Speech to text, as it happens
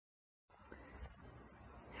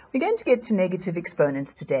We're going to get to negative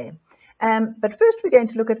exponents today. But first we're going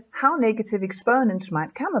to look at how negative exponents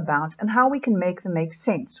might come about and how we can make them make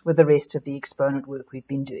sense with the rest of the exponent work we've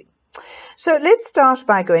been doing. So let's start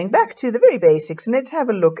by going back to the very basics and let's have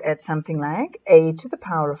a look at something like a to the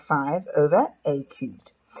power of 5 over a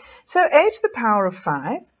cubed. So a to the power of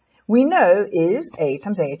 5 we know is a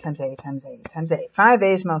times a times a times a times a. 5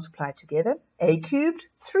 a's multiplied together, a cubed,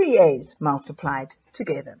 3 a's multiplied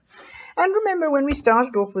together. And remember when we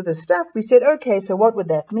started off with this stuff, we said, okay, so what would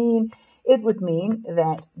that mean? It would mean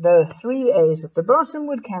that the 3 a's at the bottom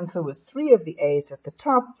would cancel with 3 of the a's at the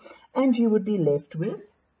top, and you would be left with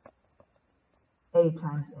a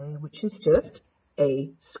times a, which is just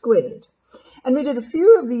a squared. And we did a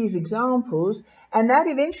few of these examples, and that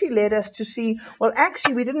eventually led us to see, well,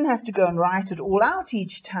 actually, we didn't have to go and write it all out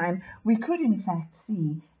each time. We could, in fact,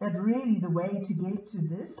 see that really the way to get to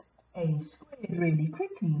this a squared really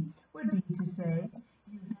quickly would be to say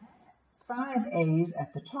you had 5 a's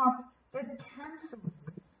at the top that cancelled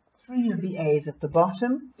with 3 of the a's at the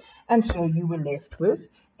bottom, and so you were left with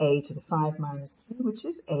a to the 5 minus 3, which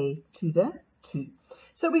is a to the 2.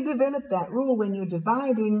 So we developed that rule when you're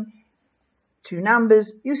dividing two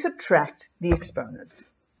numbers, you subtract the exponents.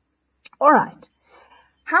 All right.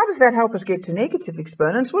 How does that help us get to negative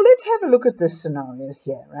exponents? Well, let's have a look at this scenario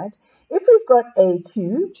here, right? If we've got a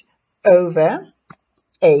cubed over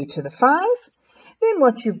a to the 5, then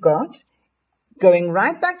what you've got, going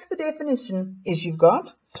right back to the definition, is you've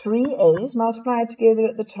got 3 a's multiplied together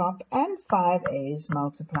at the top and 5 a's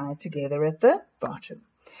multiplied together at the bottom.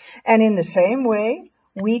 And in the same way,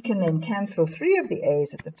 we can then cancel 3 of the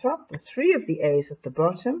a's at the top with 3 of the a's at the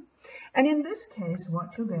bottom. And in this case, what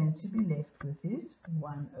you're going to be left with is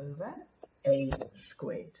 1 over a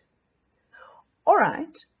squared. All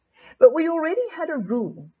right, but we already had a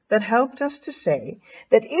rule that helped us to say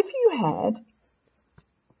that if you had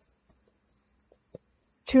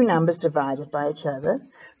two numbers divided by each other,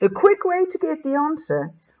 the quick way to get the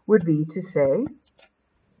answer would be to say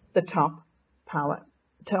the top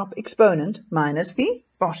exponent minus the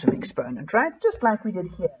bottom exponent, right? Just like we did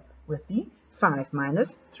here with the 5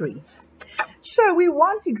 minus 3. So we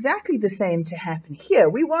want exactly the same to happen here.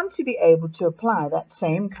 We want to be able to apply that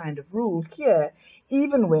same kind of rule here,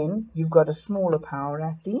 even when you've got a smaller power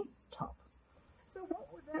at the top. So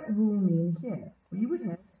what would that rule mean here? We would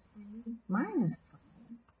have 3 minus 5,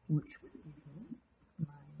 which would give me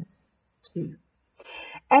minus 2.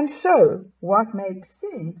 And so what makes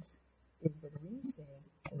sense is that we say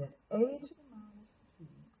that a to the minus 2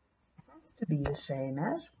 has to be the same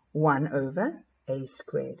as 1 over a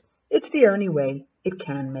squared. It's the only way it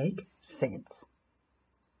can make sense.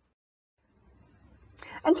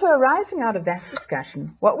 And so arising out of that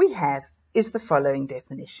discussion, what we have is the following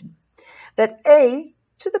definition, that a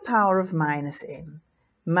to the power of minus m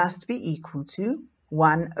must be equal to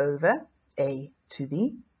 1 over a to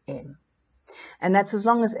the m. And that's as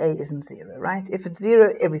long as a isn't 0, right? If it's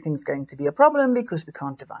 0, everything's going to be a problem because we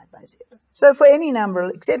can't divide by 0. So for any number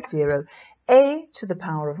except 0, a to the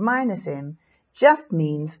power of minus m just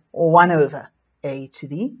means 1 over a to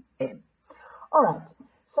the m. All right,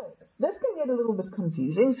 so this can get a little bit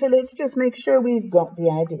confusing, so let's just make sure we've got the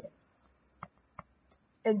idea.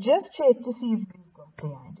 And just check to see if we've got the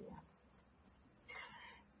idea.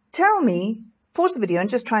 Tell me, pause the video and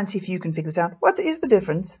just try and see if you can figure this out. What is the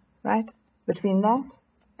difference, right, between that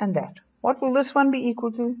and that? What will this one be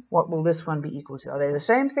equal to? What will this one be equal to? Are they the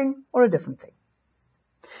same thing or a different thing?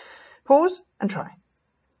 Pause and try.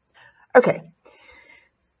 Okay.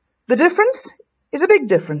 The difference is a big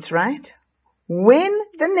difference, right? When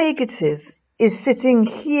the negative is sitting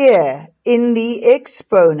here in the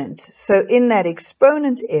exponent, so in that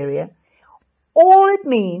exponent area, all it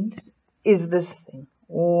means is this thing,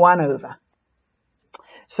 1 over.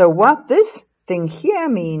 So what this thing here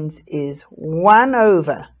means is 1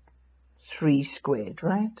 over 3 squared,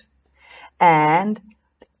 right? And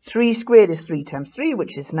 3 squared is 3 times 3,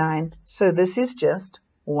 which is 9. So this is just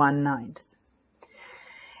 1/9.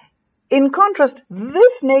 In contrast,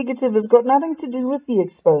 this negative has got nothing to do with the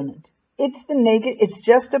exponent. It's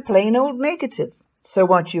just a plain old negative. So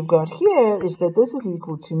what you've got here is that this is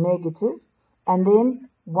equal to negative, and then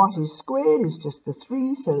what is squared is just the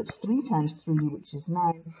 3, so it's 3 times 3, which is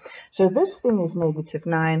 9. So this thing is negative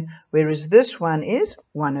 9, whereas this one is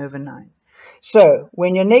 1 over 9. So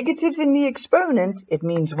when your negative's in the exponent, it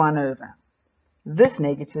means 1 over. This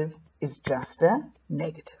negative is just a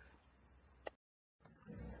negative.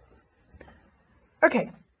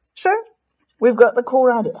 Okay, so we've got the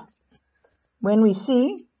core idea. When we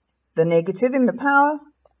see the negative in the power,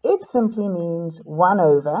 it simply means 1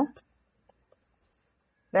 over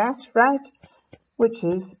that, right? which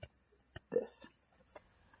is this.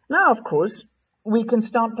 Now, of course, we can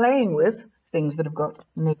start playing with things that have got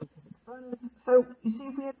negative exponents. So, you see,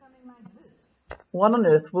 if we had something like this, what on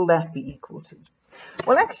earth will that be equal to?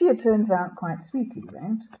 Well, actually, it turns out quite sweetly,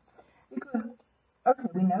 right? Because, okay,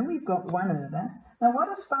 we know we've got 1 over. Now, what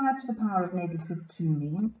does 5 to the power of negative 2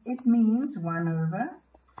 mean? It means 1 over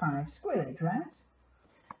 5 squared, right?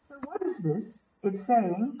 So what is this? It's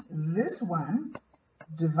saying this 1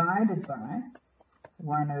 divided by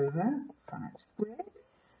 1 over 5 squared.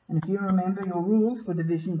 And if you remember your rules for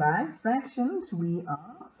division by fractions, we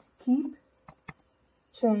are keep,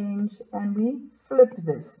 change, and we flip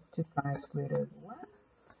this to 5 squared over 1.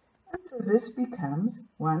 And so this becomes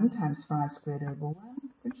 1 times 5 squared over 1,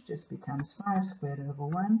 which just becomes 5 squared over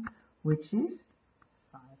 1, which is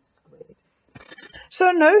 5 squared.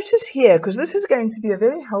 So notice here, because this is going to be a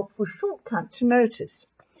very helpful shortcut to notice.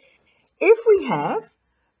 If we have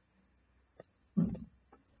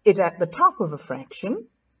it at the top of a fraction,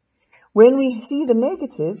 when we see the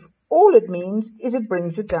negative, all it means is it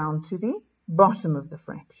brings it down to the bottom of the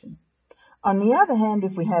fraction. On the other hand,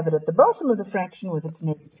 if we have it at the bottom of the fraction with its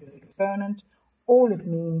negative exponent, all it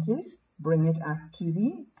means is bring it up to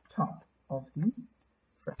the top of the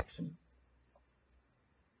fraction.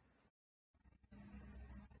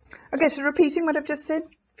 Okay, so repeating what I've just said,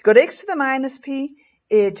 if you've got x to the minus p,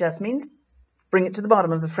 it just means bring it to the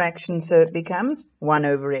bottom of the fraction, so it becomes 1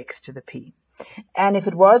 over x to the p. And if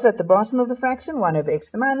it was at the bottom of the fraction, 1 over x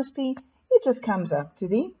to the minus p, it just comes up to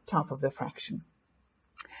the top of the fraction.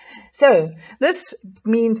 So this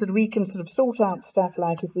means that we can sort of sort out stuff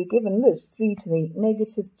like if we're given this 3 to the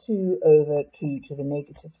negative 2 over 2 to the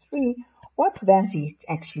negative 3, what's that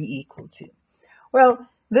actually equal to? Well,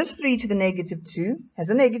 this 3 to the negative 2 has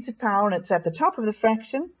a negative power and it's at the top of the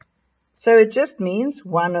fraction. So it just means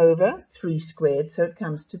 1 over 3 squared, so it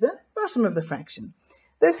comes to the bottom of the fraction.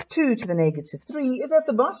 This 2 to the negative 3 is at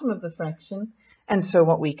the bottom of the fraction, and so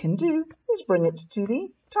what we can do is bring it to the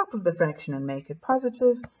top of the fraction and make it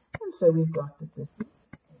positive, and so we've got that this is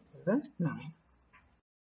 8 over 9.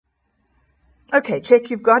 Okay,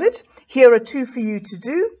 check you've got it. Here are 2 for you to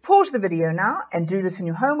do. Pause the video now and do this in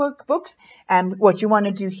your homework books. And what you want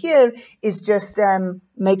to do here is just I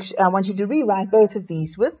want you to rewrite both of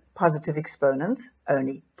these with positive exponents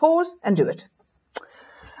only. Pause and do it.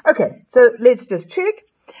 Okay, so let's just check.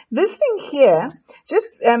 This thing here, just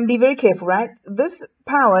be very careful, right? This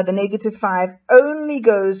power, the negative 5, only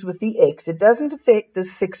goes with the x. It doesn't affect the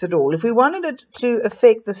 6 at all. If we wanted it to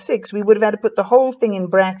affect the 6, we would have had to put the whole thing in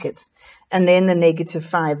brackets and then the negative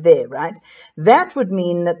 5 there, right? That would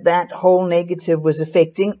mean that that whole negative was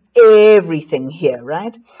affecting everything here,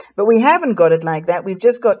 right? But we haven't got it like that. We've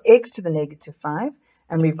just got x to the negative 5.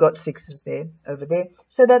 And we've got 6's there, over there.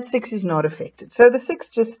 So that 6 is not affected. So the 6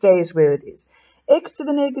 just stays where it is. X to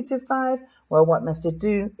the negative 5, well, what must it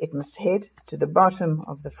do? It must head to the bottom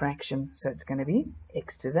of the fraction. So it's going to be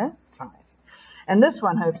x to the 5. And this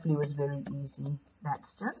one hopefully was very easy.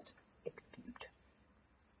 That's just x cubed.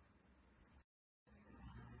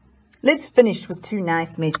 Let's finish with 2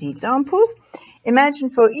 nice messy examples. Imagine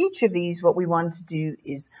for each of these, what we want to do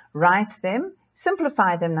is write them,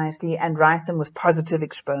 simplify them nicely, and write them with positive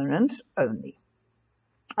exponents only.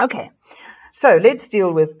 Okay, so let's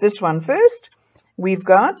deal with this one first. We've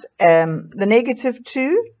got the negative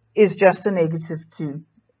 2 is just a negative 2.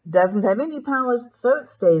 Doesn't have any powers, so it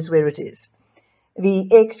stays where it is. The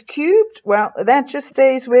x cubed, well, that just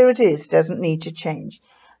stays where it is, doesn't need to change.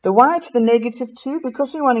 The y to the negative 2,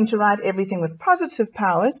 because we're wanting to write everything with positive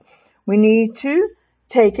powers, we need to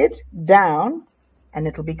take it down, and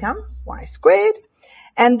it'll become y squared.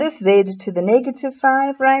 And this z to the negative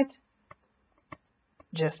 5, right,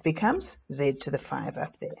 just becomes z to the 5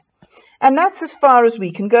 up there. And that's as far as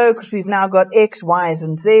we can go because we've now got x, y's,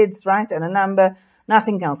 and z's, right, and a number.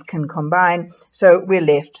 Nothing else can combine, so we're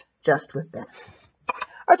left just with that.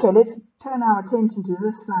 Okay, let's turn our attention to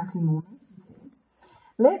this slightly more.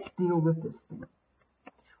 Let's deal with this thing.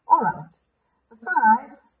 All right, the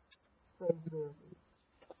 5 stays where it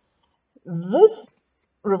is. This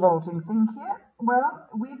revolting thing here, well,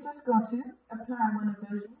 we've just got to apply one of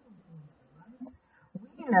those rules, right?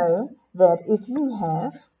 We know that if you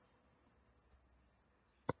have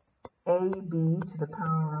ab to the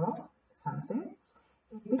power of something,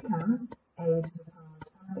 it becomes a to the power of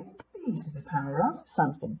something, b to the power of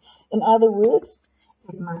something. In other words,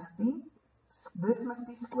 it must be, this must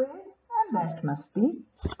be squared, and that must be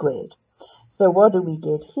squared. So what do we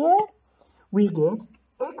get here? We get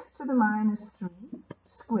x to the minus 3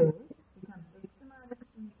 squared becomes x to the minus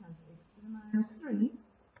 3 times x to the minus 3,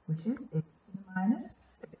 which is x to the minus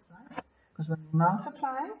 6, right? Because when we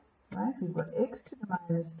multiply, right? We've got x to the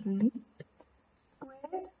minus 3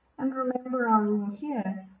 squared. And remember our rule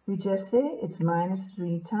here, we just say it's minus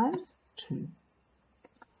 3 times 2.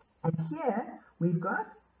 And here we've got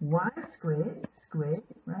y squared,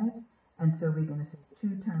 right? And so we're going to say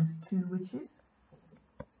 2 times 2, which is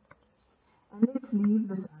 4. And let's leave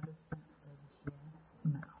this other stuff over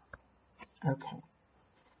here now. Okay.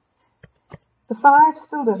 The 5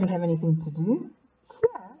 still doesn't have anything to do.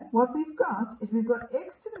 Here, what we've got is we've got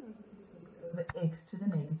x to the negative 6 over x to the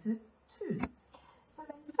negative 2. So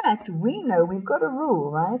in fact, we know we've got a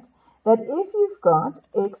rule, right? That if you've got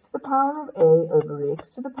x to the power of a over x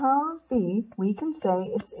to the power of b, we can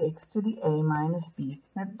say it's x to the a minus b.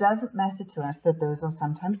 Now, it doesn't matter to us that those are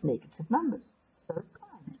sometimes negative numbers. So it's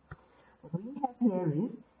fine. What we have here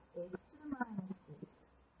is x to the minus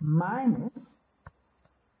 6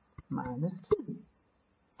 minus 2.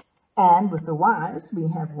 And with the y's, we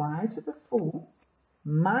have y to the 4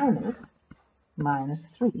 minus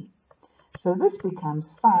 3. So this becomes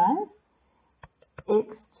 5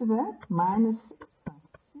 x to the minus 6 plus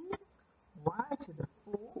 2, y to the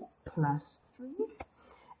 4 plus 3,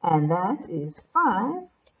 and that is 5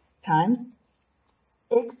 times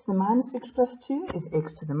x to the minus 6 plus 2 is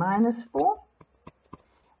x to the minus 4,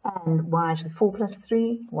 and y to the 4 plus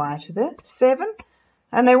 3, y to the 7,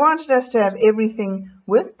 and they wanted us to have everything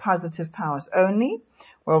with positive powers only.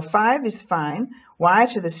 Well, 5 is fine, y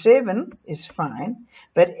to the 7 is fine,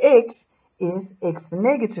 but x is x to the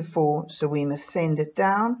negative 4, so we must send it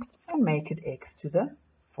down and make it x to the